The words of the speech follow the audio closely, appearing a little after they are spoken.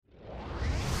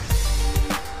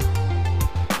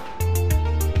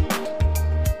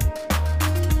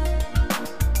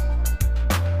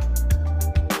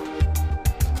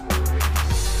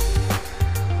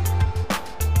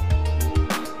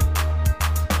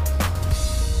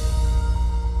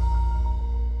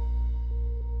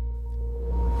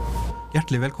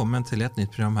Hjertelig velkommen til et nytt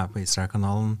program her på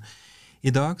Israelkanalen.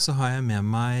 I dag så har jeg med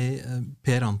meg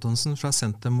Per Antonsen fra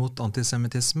Sentralt mot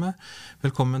antisemittisme.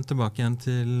 Velkommen tilbake igjen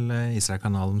til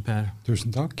Israelkanalen, Per.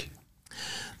 Tusen takk.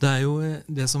 Det er jo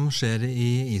det som skjer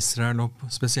i Israel, og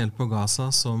spesielt på Gaza,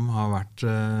 som har vært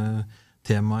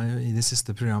tema i de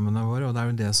siste programmene våre, og det er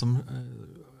jo det som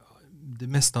det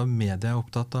meste av media er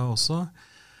opptatt av også.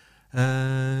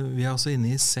 Vi er altså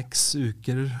inne i 6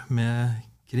 uker med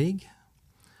krig.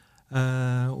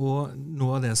 Og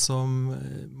noe av det som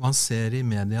man ser i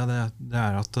media, det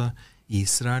er at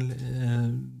Israel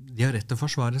de har rett til å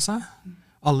forsvare seg.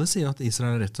 Alle sier at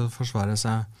Israel har rett til å forsvare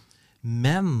seg,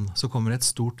 men så kommer et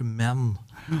stort men.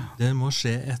 Det må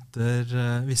skje etter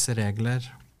visse regler.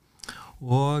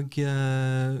 Og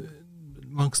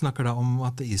man snakker da om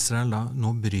at Israel da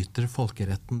nå bryter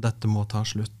folkeretten. Dette må ta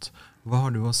slutt. Hva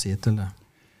har du å si til det?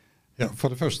 Ja,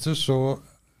 for det første så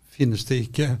finnes det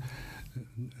ikke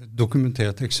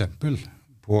dokumentert eksempel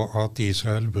på at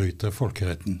Israel bryter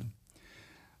folkeretten.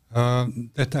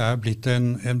 Dette er blitt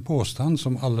en påstand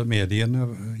som alle mediene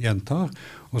gjentar,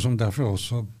 og som derfor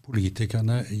også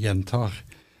politikerne gjentar.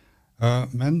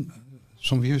 Men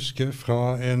som vi husker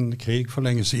fra en krig for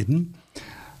lenge siden,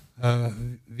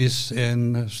 hvis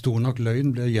en stor nok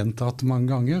løgn blir gjentatt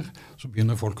mange ganger, så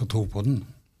begynner folk å tro på den.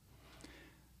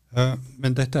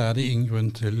 Men dette er det ingen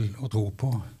grunn til å tro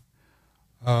på.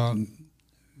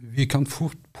 Vi kan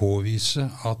fort påvise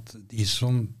at de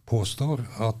som påstår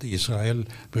at Israel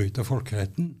bryter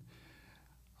folkeretten,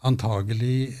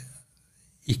 antagelig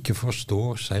ikke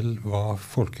forstår selv hva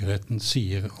folkeretten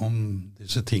sier om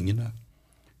disse tingene.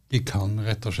 De kan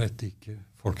rett og slett ikke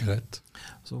folkerett.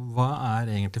 Så hva er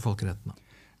egentlig folkeretten?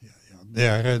 Det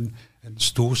er en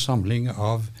stor samling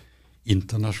av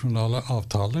internasjonale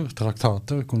avtaler,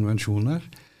 traktater, konvensjoner,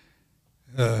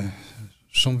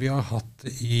 som vi har hatt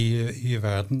i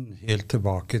verden helt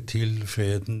tilbake til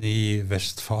freden i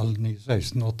Vestfallen i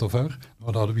 1648,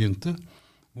 og da det begynte,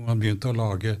 hvor man begynte å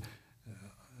lage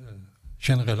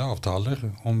generelle avtaler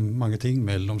om mange ting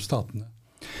mellom statene.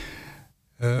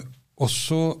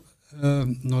 Også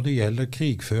når det gjelder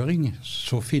krigføring,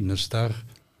 så finnes der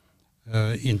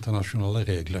internasjonale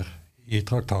regler i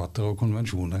traktater og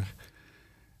konvensjoner.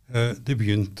 Det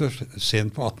begynte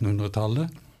sent på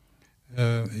 1800-tallet,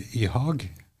 i Haag,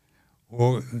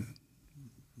 og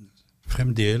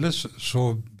fremdeles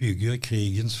så bygger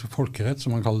krigens folkerett,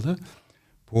 som man kaller det,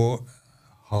 på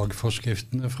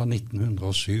Haag-forskriftene fra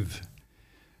 1907.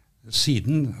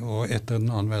 Siden og etter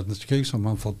den andre verdenskrig så har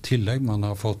man fått tillegg, man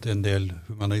har fått en del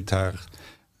humanitært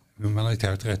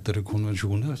rettede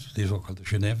konvensjoner, de såkalte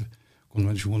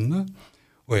Genève-konvensjonene,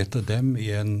 og etter dem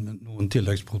igjen noen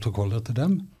tilleggsprotokoller til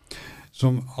dem,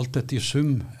 som alt dette i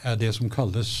sum er det som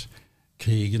kalles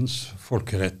krigens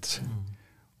folkerett.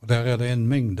 Og der er det en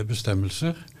mengde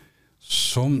bestemmelser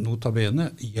som notabene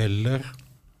gjelder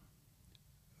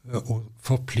og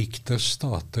forplikter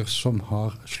stater som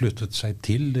har sluttet seg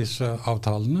til disse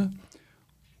avtalene,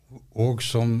 og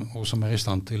som er i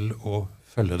stand til å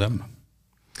følge dem.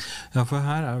 Ja, for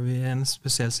her er vi i en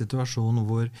spesiell situasjon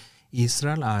hvor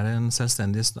Israel er en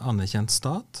selvstendig anerkjent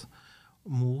stat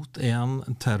mot en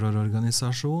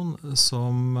terrororganisasjon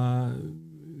som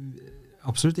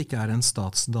absolutt ikke er en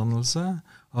statsdannelse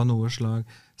av noe slag.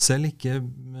 Selv ikke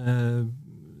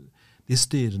de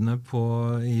styrende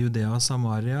i Judea og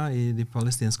Samaria, i de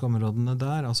palestinske områdene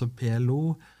der, altså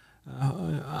PLO,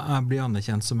 blir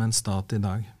anerkjent som en stat i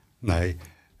dag. Nei.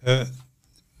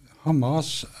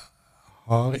 Hamas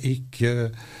har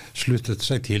ikke sluttet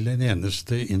seg til en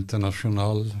eneste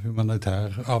internasjonal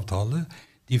humanitær avtale.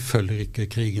 De følger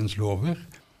ikke krigens lover.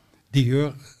 De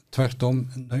gjør tvert om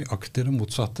nøyaktig det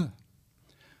motsatte.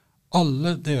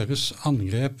 Alle deres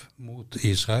angrep mot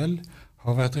Israel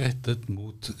har vært rettet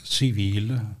mot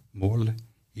sivile mål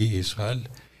i Israel.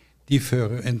 De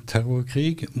fører en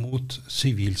terrorkrig mot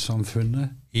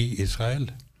sivilsamfunnet i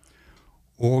Israel.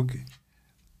 Og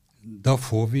da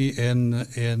får vi en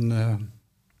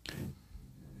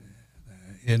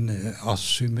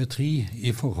asymmetri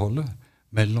i forholdet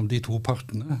mellom de to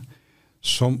partene,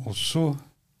 som også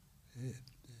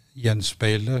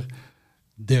gjenspeiler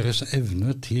deres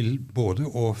evne til både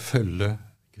å følge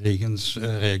krigens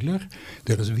regler,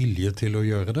 deres vilje til å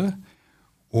gjøre det,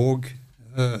 og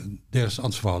deres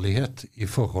ansvarlighet i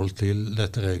forhold til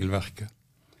dette regelverket.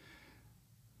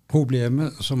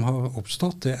 Problemet som har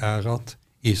oppstått, det er at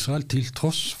Israel, til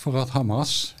tross for at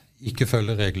Hamas ikke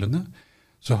følger reglene,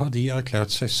 så har de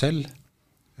erklært seg selv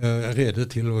rede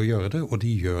til å gjøre det, og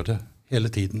de gjør det hele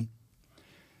tiden.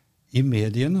 I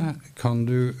mediene kan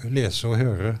du lese og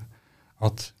høre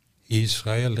at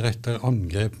Israel retter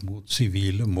angrep mot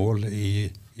sivile mål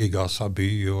i Gaza by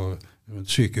og rundt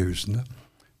sykehusene.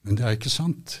 Men det er ikke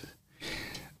sant.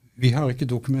 Vi har ikke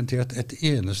dokumentert et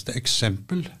eneste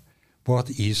eksempel på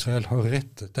at Israel har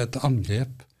rettet et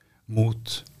angrep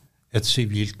mot et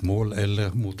sivilt mål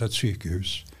eller mot et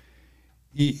sykehus.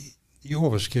 I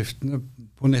overskriftene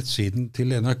på nettsiden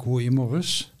til NRK i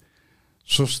morges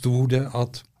så sto det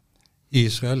at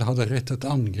Israel hadde rettet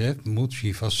angrep mot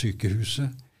Shifa-sykehuset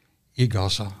i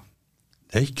Gaza.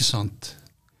 Det er ikke sant.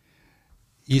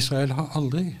 Israel har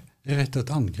aldri rettet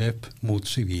angrep mot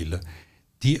sivile.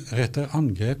 De retter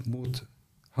angrep mot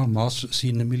Hamas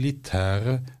sine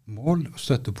militære mål og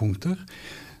støttepunkter,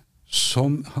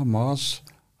 som Hamas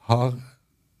har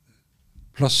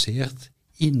plassert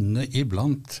inne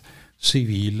iblant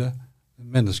sivile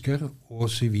mennesker og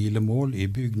sivile mål i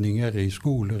bygninger, i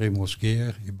skoler, i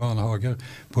moskéer, i barnehager,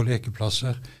 på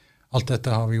lekeplasser. Alt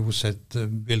dette har vi jo sett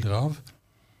bilder av.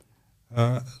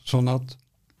 Sånn at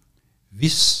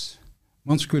hvis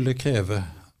man skulle kreve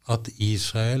at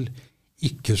Israel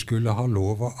ikke skulle ha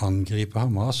lov å angripe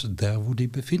Hamas der hvor de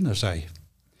befinner seg,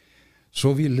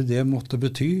 så ville det måtte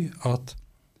bety at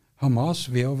Hamas,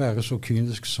 ved å være så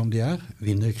kynisk som de er,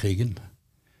 vinner krigen.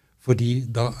 Fordi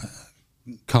da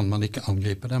kan man ikke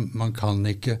angripe dem. Man kan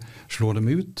ikke slå dem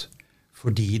ut,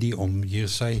 fordi de omgir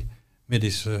seg med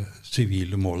disse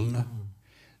sivile målene.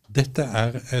 Dette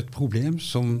er et problem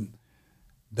som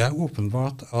det er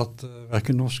åpenbart at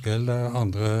hverken norske eller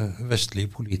andre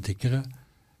vestlige politikere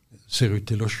ser ut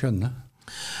til å skjønne.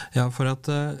 Ja, for at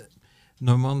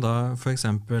når man da for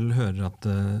eksempel hører at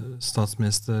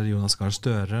statsminister Jonas Gahr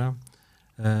Støre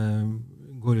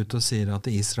går ut og sier at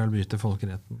Israel bryter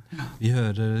folkeretten. Vi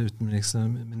hører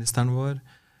utenriksministeren vår,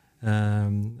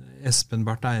 Espen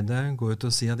Barth Eide, gå ut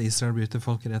og si at Israel bryter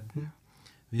folkeretten.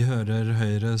 Vi hører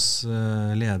Høyres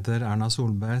leder Erna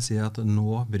Solberg si at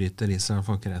nå bryter Israel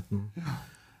folkeretten.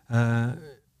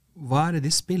 Hva er det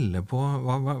de spiller på?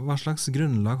 Hva slags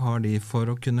grunnlag har de for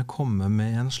å kunne komme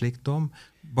med en slik dom?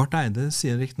 Barth Eide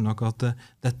sier riktig nok at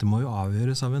dette må jo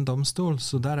avgjøres av en domstol,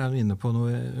 så der er vi inne på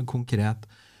noe konkret.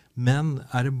 Men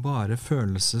er det bare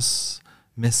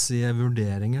følelsesmessige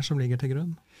vurderinger som ligger til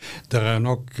grunn? Det er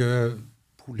nok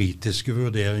politiske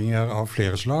vurderinger av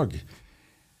flere slag.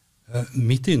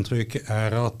 Mitt inntrykk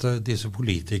er at disse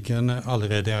politikerne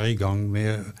allerede er i gang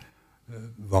med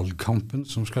valgkampen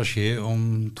som skal skje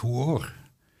om 2 år.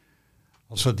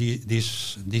 Altså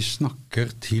de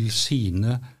snakker til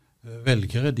sine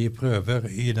velgere. De prøver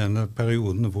i denne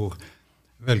perioden hvor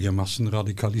velgermassen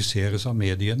radikaliseres av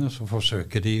mediene, så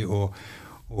forsøker de å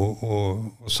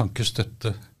sanke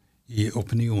støtte i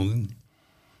opinionen.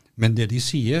 Men det de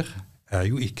sier er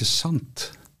jo ikke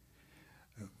sant.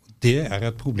 Det er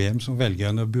et problem som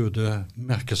velgerne burde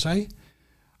merke seg,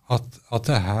 at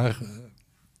det her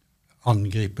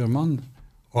angriper man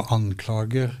og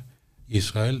anklager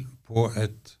Israel på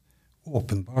et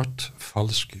åpenbart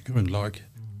falsk grunnlag.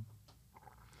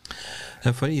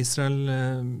 For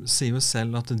Israel sier jo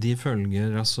selv at de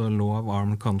følger altså law of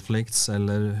armed conflicts,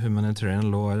 eller humanitarian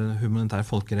law, eller humanitær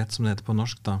folkerett, som det heter på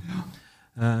norsk. Da.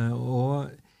 Og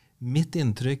mitt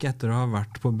inntrykk etter å ha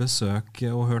vært på besøk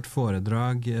og hørt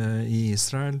foredrag i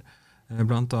Israel,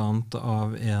 blant annet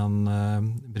av en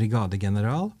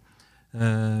brigadegeneral,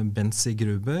 Benzi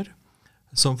Gruber,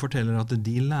 som forteller at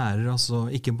de lærer altså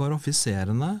ikke bare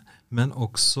offiserene, men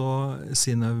også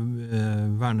sine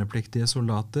vernepliktige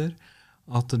soldater,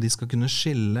 at de skal kunne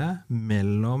skille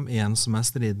mellom en som er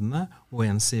stridende og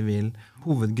en sivil.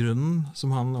 Hovedgrunnen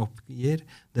som han oppgir,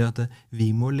 det er at vi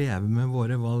må leve med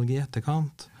våre valg i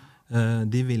etterkant.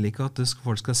 De vil ikke at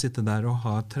folk skal sitte der og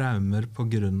ha traumer på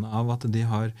grunn av at de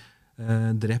har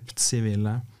drept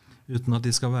sivile, uten at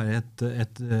de skal være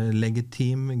et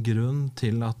legitim grunn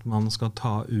til at man skal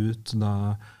ta ut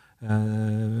da,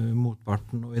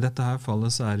 motparten. Og i dette her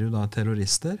fallet så er det jo da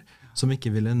terrorister som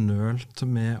ikke ville nølt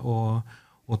med å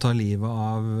ta livet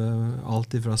av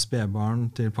alt ifra spedbarn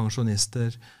til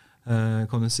pensjonister,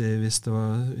 kan du si, hvis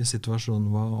situasjonen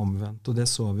var omvendt. Og det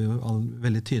så vi jo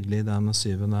veldig tydelig den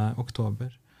 7.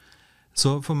 oktober.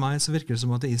 Så for meg så virker det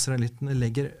som at israelittene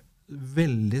legger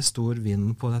veldig stor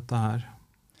vind på dette her.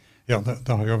 Ja, det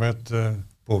har jo vært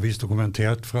påvist og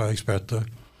kommentert fra eksperter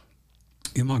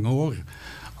i mange år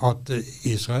at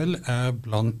Israel er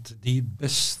blant de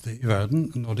beste i verden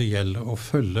når det gjelder å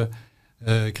følge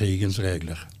krigens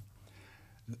regler.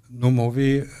 Nå må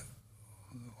vi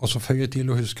også føye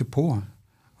til å huske på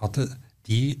at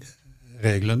de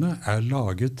reglene er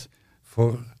laget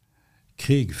for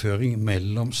krigføring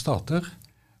mellom stater,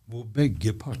 hvor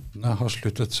begge partene har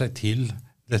sluttet seg til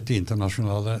dette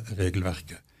internasjonale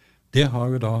regelverket. Det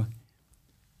har jo da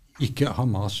ikke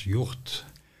Hamas gjort.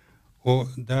 Og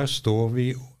der står vi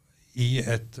i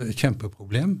et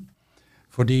kjempeproblem,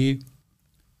 fordi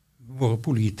våre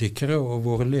politikere og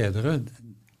våre ledere,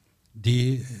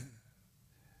 de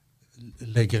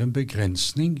legger en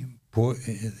begrensning på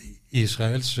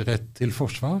Israels rett til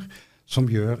forsvar, som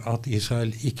gjør at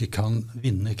Israel ikke kan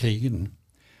vinne krigen.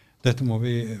 Dette må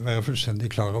vi være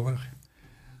fullstendig klar over.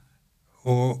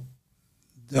 Og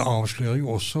det avslører jo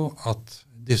også at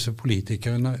disse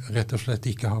politikerne rett og slett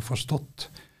ikke har forstått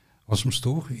hva som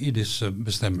står i disse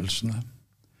bestemmelsene.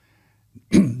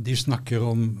 De snakker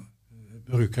om,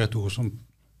 bruker et ord som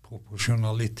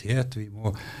proporsjonalitet. Vi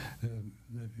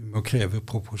må kreve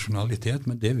proporsjonalitet,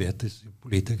 men det vet disse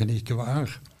politikerne ikke hva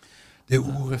er. Det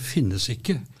ordet finnes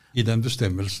ikke i den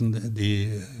bestemmelsen de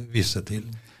viser til.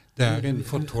 Det er en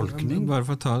fortolkning. Bare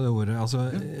for å ta det ordet.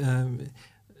 Altså,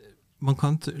 man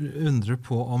kan undre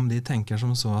på om de tenker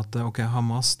som så at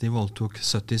Hamas de voldtok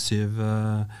 77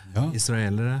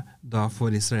 israelere. Da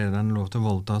får israelerne lov til å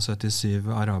voldta 77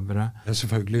 arabere. Det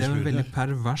er en veldig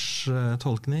pervers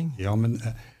tolkning. Ja, men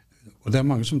og det er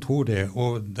mange som tror det.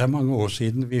 Og det er mange år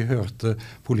siden vi hørte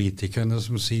politikerne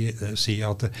som sier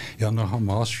at når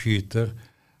Hamas skyter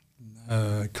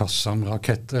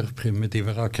Qassam-raketter,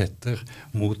 primitive raketter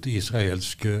mot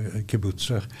israelske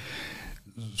kibbutzer,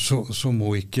 så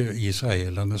må ikke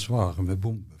israelerne svare med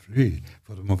bombefly,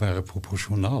 for det må være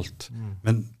proporsjonalt.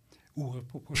 Men ordet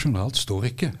proporsjonalt står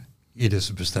ikke i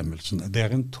disse bestemmelsene. Det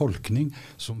er en tolkning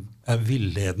som er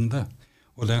villedende,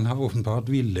 og den har åpenbart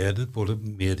villedet både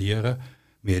medier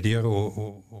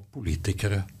og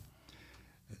politikere.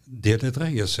 Det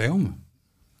dreier seg om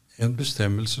en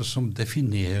bestemmelse som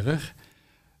definerer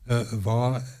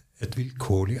hva et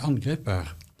vilkårlig angrep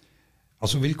er.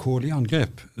 Altså vilkårlig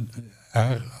angrep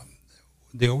er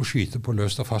det å skyte på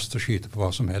løst og fast og skyte på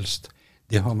hva som helst.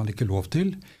 Det har man ikke lov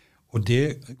til, og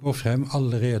det går frem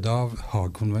allerede av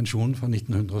Haag-konvensjonen fra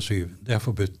 1907. Det er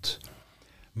forbudt.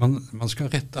 Man skal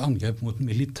rette angrep mot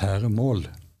militære mål.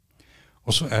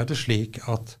 Og så er det slik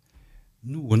at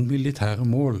noen militære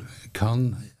mål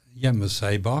kan gjemme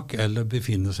seg bak eller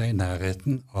befinne seg i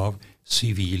nærheten av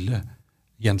sivile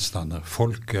gjenstander,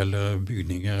 folk eller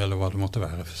bygninger eller hva det måtte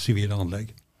være, sivile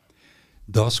anlegg.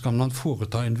 Da skal man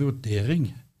foreta en vurdering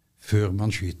før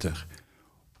man skyter.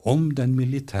 Om den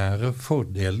militære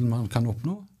fordelen man kan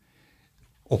oppnå,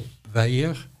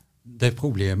 oppveier det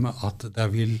problemet at det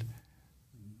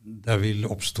vil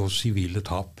oppstå sivile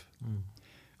tap.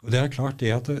 Og det er klart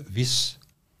det at hvis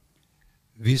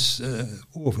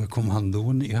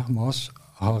overkommandoen i Hamas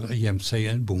har gjemt seg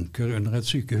i en bunker under et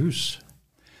sykehus,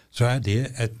 så er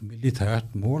det et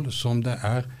militært mål som det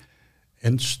er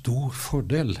en stor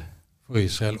fordel for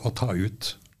Israel å ta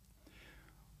ut.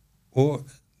 Og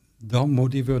da må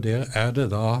de vurdere, er det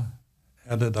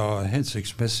da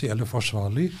hensiktsmessig eller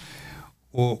forsvarlig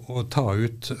å ta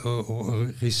ut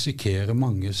og risikere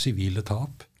mange sivile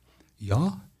tap?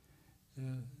 Ja,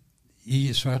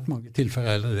 i svært mange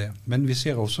tilfeller er det. Men vi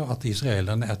ser også at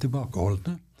israelerne er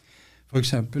tilbakeholdne. For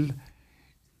eksempel,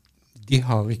 de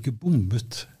har ikke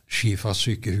bombet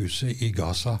Shifa-sykehuset i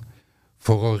Gaza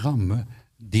for å ramme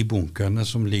de bunkerne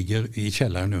som ligger i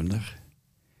kjelleren under.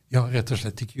 De har rett og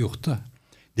slett ikke gjort det.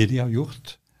 Det de har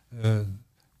gjort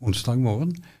onsdag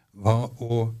morgen var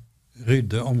å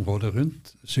rydde området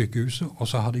rundt sykehuset, og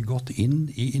så har de gått inn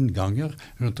i innganger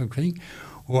rundt omkring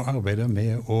og arbeidet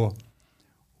med å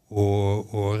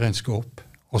renske opp,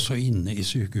 også inne i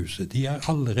sykehuset. De er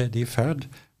allerede i ferd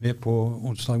med på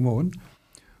onsdag morgen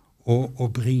å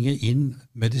bringe inn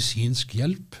medisinsk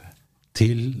hjelp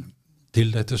til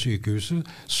dette sykehuset,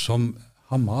 som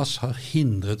Hamas har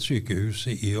hindret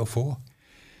sykehuset i å få.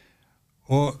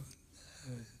 Og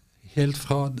helt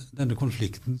fra denne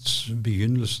konfliktens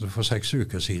begynnelse for 6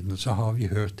 uker siden, så har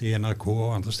vi hørt i NRK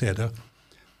og andre steder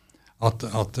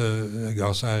at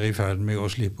Gaza er i ferd med å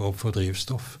slippe opp for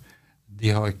drivstoff.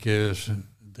 De har ikke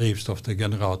drivstoff til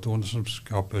generatoren som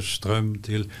skaper strøm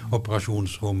til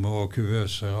operasjonsrommet og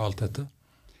kuvøser og alt dette.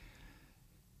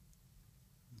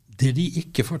 Det de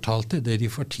ikke fortalte, det de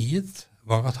fortiet,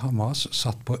 var at Hamas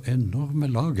satt på enorme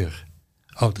lager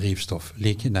av drivstoff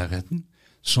like i nærheten,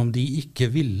 som de ikke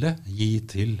ville gi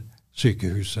til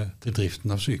sykehuset, til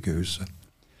driften av sykehuset.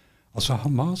 Altså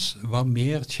Hamas var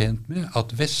mer tjent med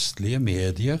at vestlige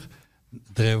medier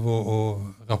drev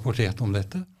og rapporterte om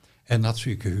dette, enn at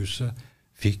sykehuset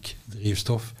fikk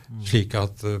drivstoff, slik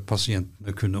at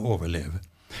pasientene kunne overleve.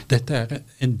 Dette er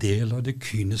en del av det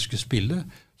kyniske spillet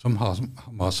som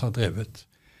Hamas har drevet.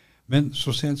 Men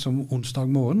så sent som onsdag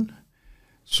morgen,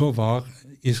 så var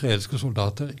israelske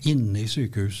soldater inne i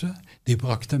sykehuset. De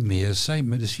brakte med seg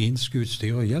medisinsk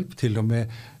utstyr og hjelp, til og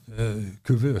med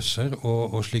kuvøser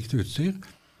og slikt utstyr.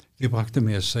 De brakte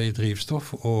med seg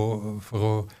drivstoff for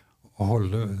å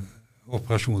holde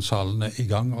operasjonssalene i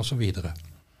gang og så videre.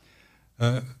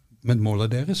 Men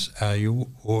målet deres jo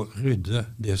å rydde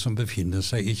det som befinner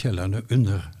seg i kjellerne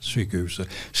under sykehuset,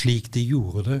 slik de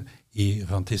gjorde det i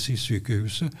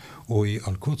Rantissi-sykehuset og i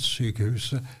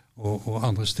Al-Quds-sykehuset og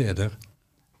andre steder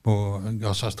på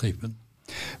Gaza-stripen.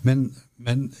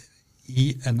 Men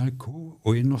i NRK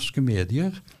og i norske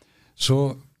medier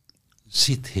så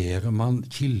siterer man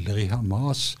kilder i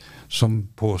Hamas som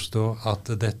påstår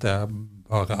at dette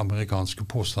bare amerikanske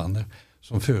påstander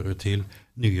som fører til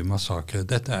nye massakrer.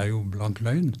 Dette jo blank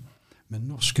løgn, men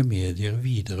norske medier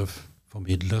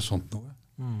videreformidler sånt noe.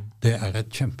 Det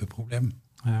et kjempeproblem.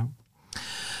 Ja.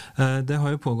 Det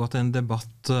har jo pågått en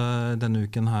debatt denne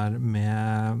uken her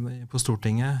på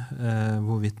Stortinget,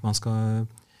 hvorvidt man skal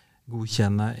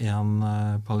godkjenne en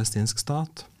palestinsk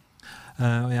stat.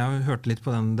 Og jeg hørte litt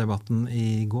på den debatten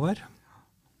i går,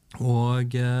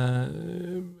 og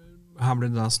her ble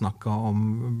det da snakket om,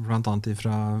 blant annet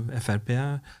fra FRP,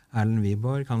 Erlend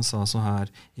Wiborg, han sa så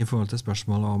her, i forhold til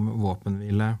spørsmålet om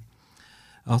våpenhvile,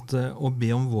 at å be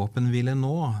om våpenhvile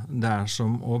nå, det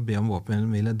som å be om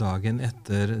våpenhvile dagen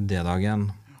etter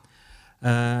D-dagen.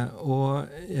 Og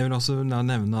jeg vil også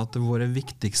nevne at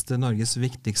Norges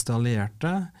viktigste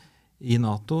allierte i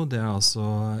NATO, det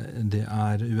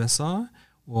USA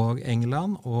og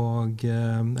England,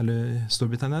 eller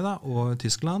Storbritannia da, og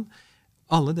Tyskland.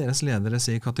 Alle deres ledere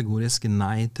sier kategorisk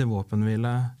nei til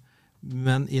våpenhvile,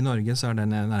 men i Norge så det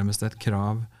nærmest et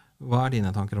krav. Hva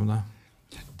dine tanker om det?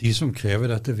 De som krever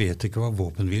dette vet ikke hva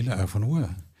våpenhvile for noe.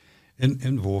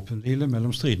 En våpenhvile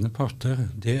mellom stridende parter,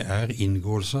 det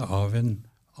inngåelse av en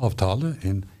avtale,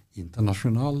 en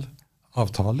internasjonal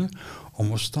avtale,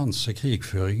 om å stanse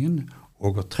krigføringen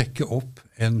og å trekke opp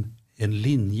en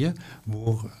linje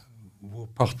hvor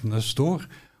partene står,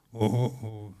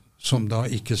 og som da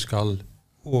ikke skal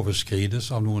overskrides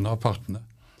av noen av partene.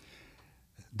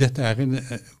 Dette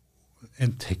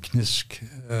en teknisk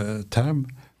term.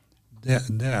 Det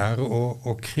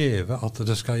å kreve at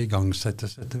det skal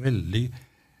igangsettes et veldig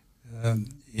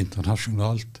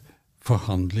internasjonalt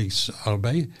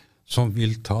forhandlingsarbeid som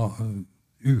vil ta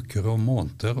uker og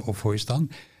måneder å få i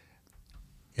stand.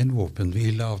 En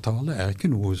våpenhvileavtale ikke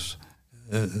noe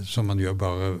som man gjør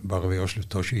bare ved å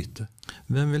slutte å skyte.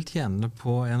 Hvem vil tjene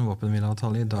på en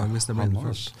våpenhvileavtale i dag hvis det blir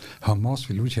innført? Hamas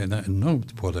vil jo tjene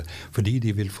enormt på det, fordi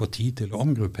de vil få tid til å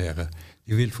omgruppere.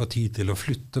 De vil få tid til å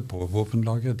flytte på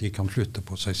våpenlager, de kan flytte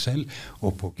på seg selv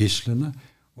og på gislene,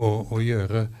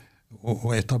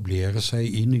 og etablere seg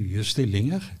i nye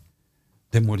stillinger.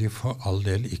 Det må de for all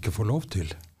del ikke få lov til.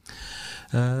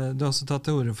 Du har også tatt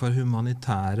til orde for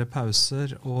humanitære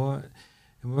pauser, og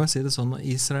jeg må bare si det sånn,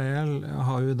 Israel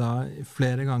har jo da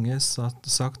flere ganger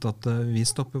sagt at vi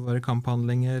stopper våre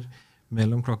kamphandlinger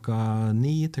mellom klokka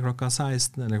 9 til klokka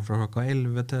 16, eller fra klokka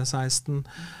 11 til 16,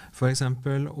 for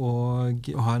eksempel, og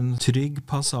har en trygg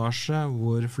passasje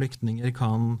hvor flyktninger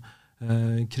kan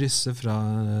krysse fra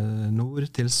nord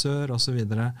til sør, og så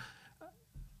videre.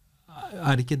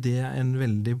 Ikke det en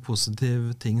veldig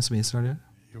positiv ting som Israel gjør?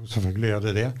 Jo, selvfølgelig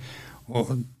det det.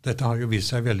 Og dette har jo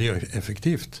vist seg veldig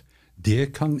effektivt.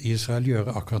 Det kan Israel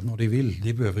gjøre akkurat når de vil.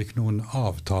 De behøver ikke noen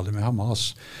avtale med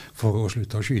Hamas for å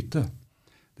slutte å skyte.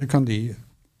 Det kan de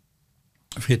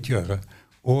fritt gjøre.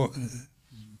 Og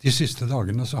de siste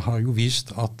dagene så har jo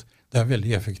vist at det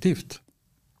veldig effektivt.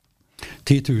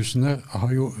 10 000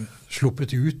 har jo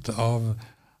sluppet ut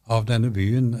av denne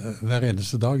byen hver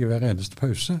eneste dag, hver eneste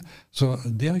pause. Så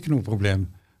det ikke noe problem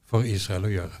for Israel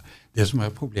å gjøre. Det som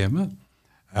problemet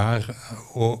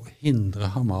å hindre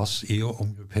Hamas i å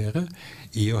omgruppere,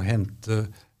 i å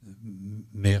hente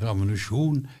mer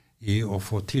ammunisjon, i å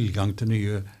få tilgang til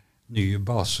nye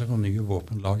baser og nye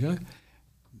våpenlagre.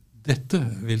 Dette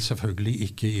vil selvfølgelig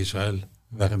ikke Israel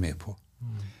være med på.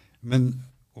 Men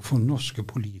å få norske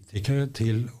politikere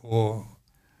til å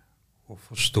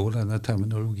forstå denne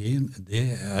terminologien,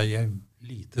 det jeg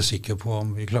lite sikker på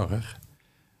om vi klarer.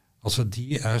 Altså,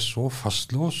 de så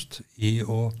fastlåst i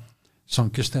å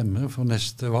sanke stemmer for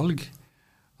neste valg,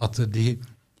 at de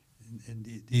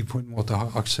på en måte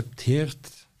har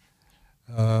akseptert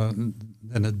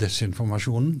denne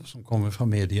desinformasjonen som kommer fra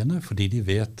mediene, fordi de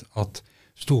vet at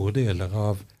store deler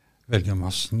av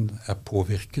velgermassen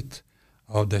påvirket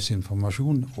av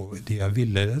desinformasjon, og de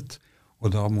villedet,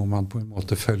 og da må man på en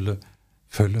måte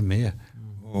følge med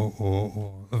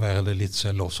og være det litt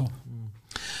selv også.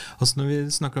 Altså når vi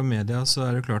snakker om media, så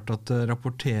det klart at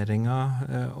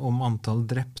rapporteringen om antall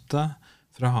drepte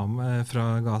fra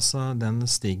Gaza, den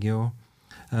stiger jo.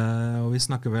 Og vi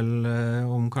snakker vel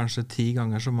om kanskje 10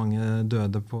 ganger så mange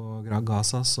døde på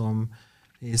Gaza som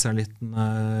israelittene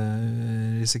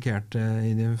risikerte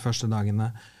i de første dagene.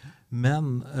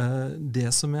 Men det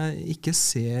som jeg ikke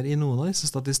ser i noen av disse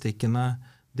statistikkene,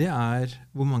 det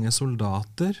hvor mange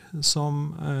soldater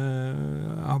som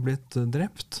har blitt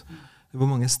drept, hvor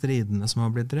mange stridende som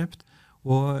har blitt drept.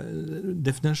 Og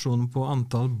definisjonen på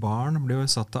antall barn ble jo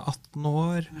satt til 18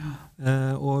 år,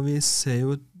 og vi ser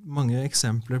jo mange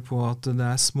eksempler på at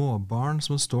det småbarn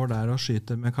som står der og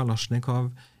skyter med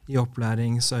kalasjnikov i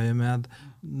opplæringsøyemed.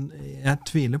 Jeg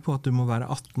tviler på at du må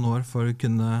være 18 år for å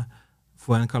kunne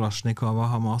få en kalasjnikov av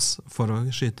Hamas for å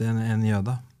skyte en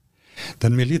jøde.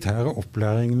 Den militære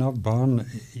opplæringen av barn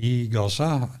i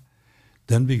Gaza,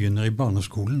 den begynner i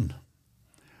barneskolen.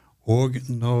 Og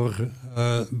når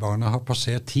barna har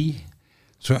passert 10,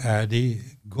 så de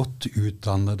godt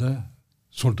utdannede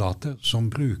soldater som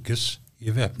brukes i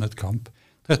væpnet kamp.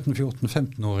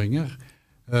 13-14-15-åringer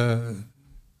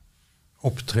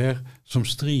opptrer som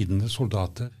stridende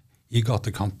soldater i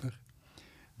gatekamper.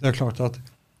 Det klart at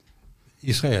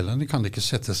israelerne kan ikke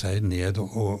sette seg ned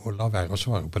og la være å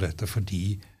svare på dette,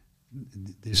 fordi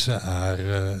disse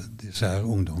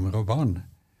ungdommer og barn.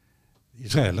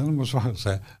 Israelerne må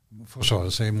forsvare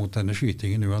seg mot denne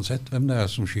skytingen uansett hvem det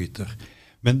som skyter.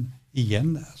 Men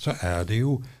igjen så det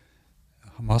jo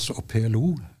Hamas og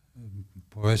PLO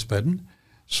på Vestbredden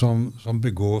som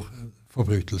begår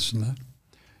forbrytelsene.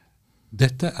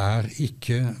 Dette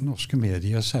ikke norske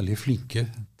medier særlig flinke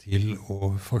til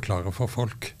å forklare for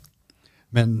folk.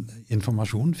 Men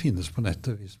informasjon finnes på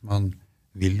nettet hvis man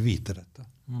vil vite dette.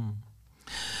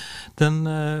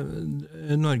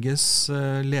 Norges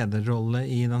lederrolle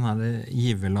i denne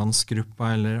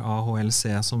giverlandsgruppa, eller AHLC,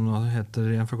 som nå heter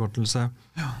i en forkortelse.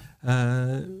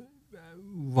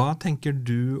 Hva tenker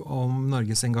du om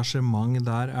Norges engasjement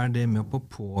der? Det med på å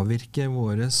påvirke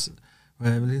våres,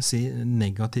 jeg vil si,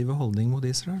 negative holdning mot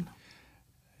Israel?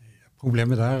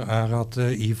 Problemet der at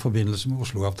i forbindelse med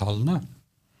Oslo-avtalene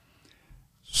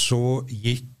så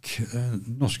gikk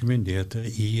norske myndigheter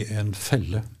i en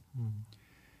felle.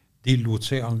 De lot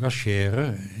seg engasjere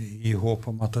i håp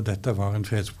om at dette var en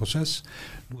fredsprosess.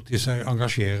 Lot de seg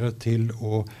engasjere til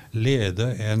å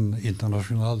lede en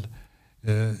internasjonal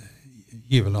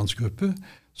giverlandsgruppe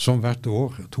som hvert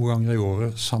år, 2 ganger i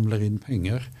året, samler inn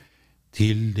penger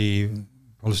til de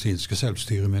palestinske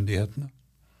selvstyremyndighetene.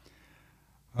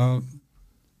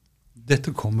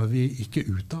 Dette kommer vi ikke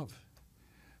ut av,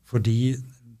 fordi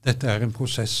dette en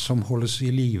prosess som holdes i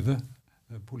live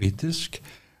politisk,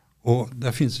 og det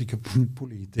finnes ikke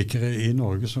politikere i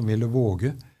Norge som ville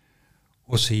våge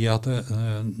å si at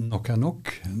nok nok.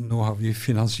 Nå har vi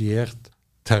finansiert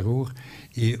terror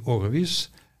i årevis.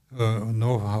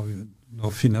 Nå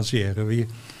finansierer vi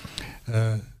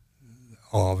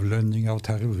avlønning av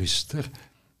terrorister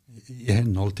i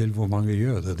henhold til hvor mange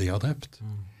jøder de har drept.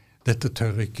 Dette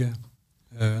tør ikke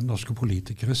norske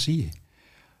politikere si.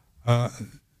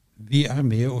 Vi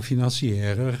med og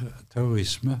finansierer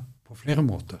terrorisme på flere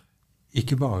måter.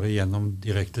 Ikke bare gjennom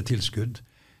direkte tilskudd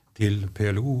til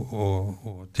PLO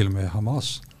og til og med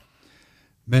Hamas,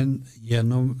 men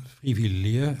gjennom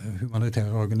frivillige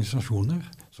humanitære organisasjoner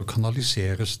så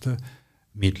kanaliseres det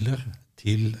midler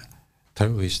til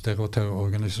terrorister og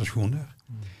terrororganisasjoner.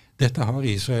 Dette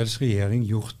har Israels regjering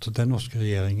gjort den norske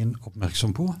regjeringen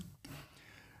oppmerksom på.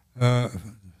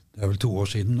 Det vel 2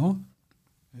 år siden nå.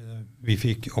 Vi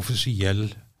fikk offisiell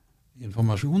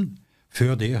informasjon.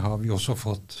 Før det har vi også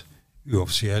fått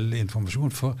uoffisiell informasjon,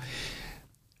 for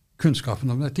kunnskapen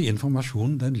om dette,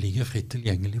 informasjonen, den ligger fritt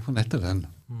tilgjengelig på nettet.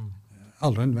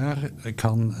 Alle og enhver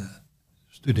kan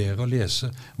studere og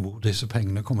lese hvor disse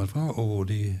pengene kommer fra, og hvor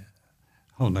de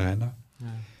havner henne.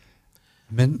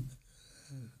 Men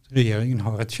regjeringen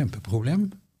har et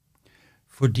kjempeproblem,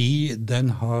 fordi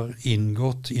den har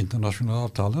inngått internasjonale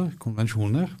avtaler,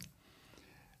 konvensjoner,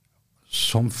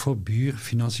 som forbyr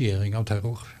finansiering av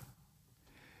terror.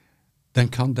 Den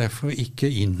kan derfor ikke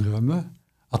innrømme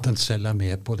at den selv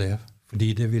med på det,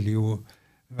 fordi det vil jo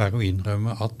være å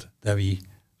innrømme at det vi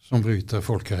som bryter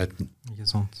folkeretten. Ikke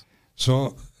sant.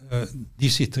 Så de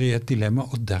sitter i et dilemma,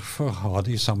 og derfor har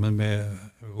de sammen med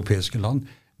europeiske land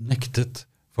nektet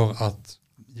for at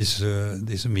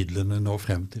disse midlene når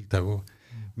frem til terror.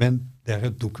 Men det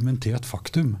et dokumentert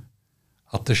faktum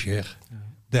at det skjer.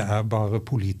 Det bare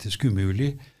politisk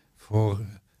umulig for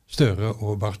Støre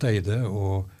og Barth Eide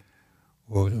og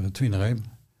Tvinnereim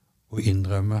å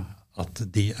innrømme at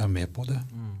de med på det.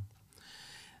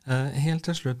 Helt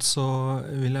til slutt så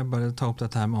vil jeg bare ta opp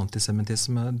dette her med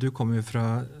antisemittisme. Du kommer jo fra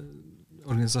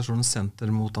organisasjonen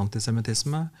Sentralt mot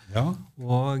antisemittisme, Ja.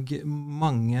 og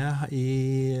mange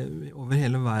over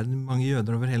hele verden, mange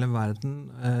jøder over hele verden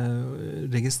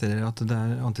registrerer at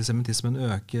antisemittismen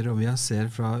øker, og vi ser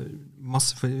fra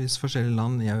massevis forskjellige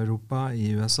land i Europa,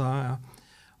 i USA,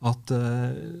 at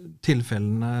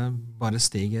tilfellene bare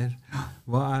stiger.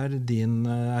 Hva din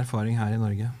erfaring her i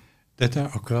Norge? Dette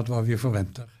akkurat hva vi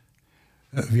forventer.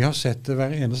 Vi har sett det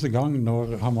hver eneste gang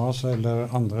når Hamas eller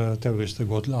andre terrorister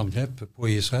går til angrep på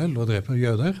Israel og dreper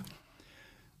jøder,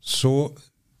 så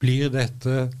blir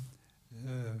dette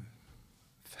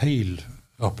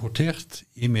feilrapportert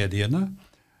i mediene,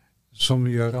 som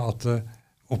gjør at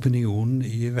opinionen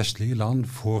i vestlige land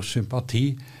får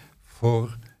sympati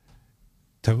for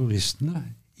terroristene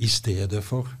i stedet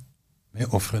for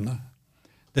med ofrene.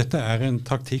 Dette en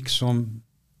taktikk som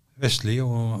vestlige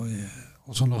og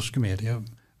også norske medier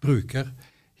bruker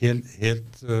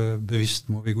helt bevisst,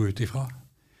 må vi gå ut ifra.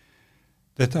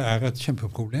 Dette et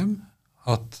kjempeproblem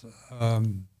at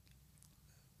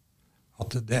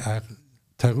det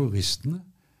terroristene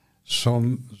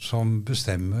som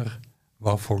bestemmer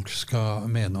hva folk skal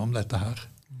mene om dette her.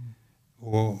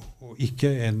 Og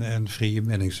ikke en fri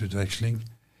meningsutveksling.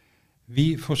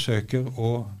 Vi forsøker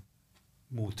å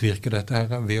motvirke dette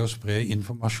her ved å spre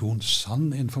informasjon,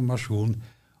 sann informasjon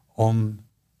om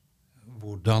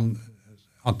hvordan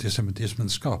antisemittismen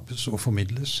skapes og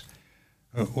formidles.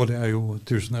 Og det jo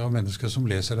tusener av mennesker som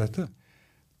leser dette.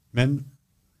 Men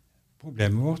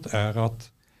problemet vårt at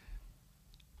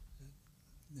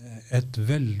et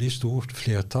veldig stort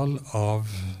flertall av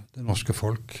det norske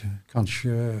folk,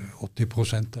 kanskje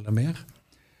 80% eller mer,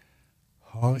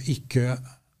 har ikke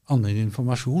annen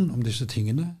informasjon om disse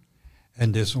tingene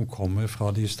enn det som kommer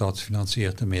fra de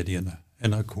statsfinansierte mediene.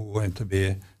 NRK, NTB,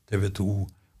 TV 2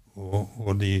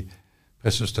 og de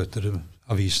pressestøttede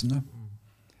avisene.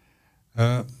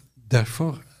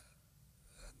 Derfor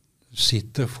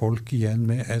sitter folk igjen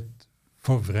med et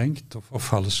forvrengt og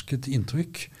forfalsket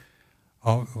inntrykk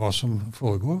av hva som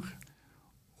foregår,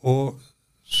 og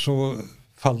så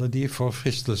faller de for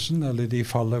fristelsen, eller de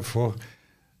faller for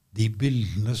de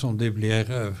bildene som de blir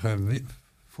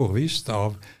forvist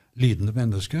av lidende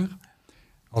mennesker.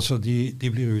 Altså de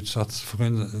blir utsatt for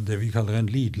det vi kaller en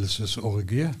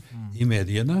lidelsesorgie i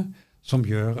mediene, som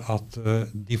gjør at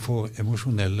de får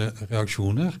emosjonelle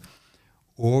reaksjoner,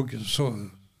 og så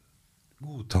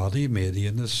godtar de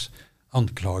medienes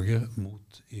anklager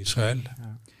mot Israel.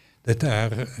 Ja. Dette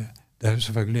det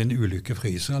selvfølgelig en ulykke for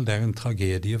Israel, det en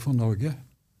tragedie for Norge.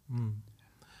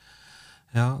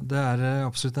 Ja, det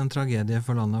absolutt en tragedie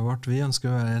for landet vårt. Vi ønsker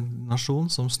å være en nasjon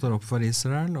som står opp for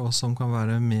Israel, og som kan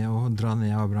være med å dra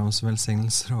ned Abrahams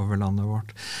velsignelser over landet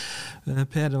vårt. Per,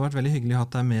 det har vært veldig hyggelig å ha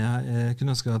deg med. Jeg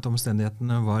kunne ønske at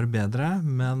omstendighetene var bedre,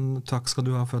 men takk skal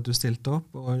du ha for at du stilte opp,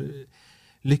 og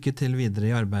lykke til videre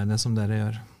i arbeidet som dere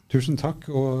gjør. Tusen takk,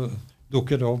 og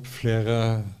dukker det opp flere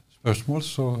spørsmål,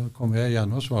 så kommer jeg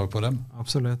gjerne å svare på dem.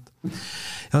 Absolutt.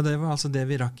 Ja, det var altså det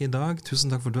vi rakk i dag.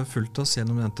 Tusen takk for at du har fulgt oss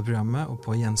gjennom dette programmet, og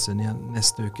på gjensyn igjen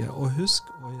neste uke. Og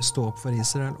husk å stå opp for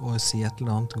Israel og si et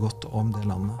eller annet godt om det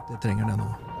landet. De trenger det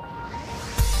nå.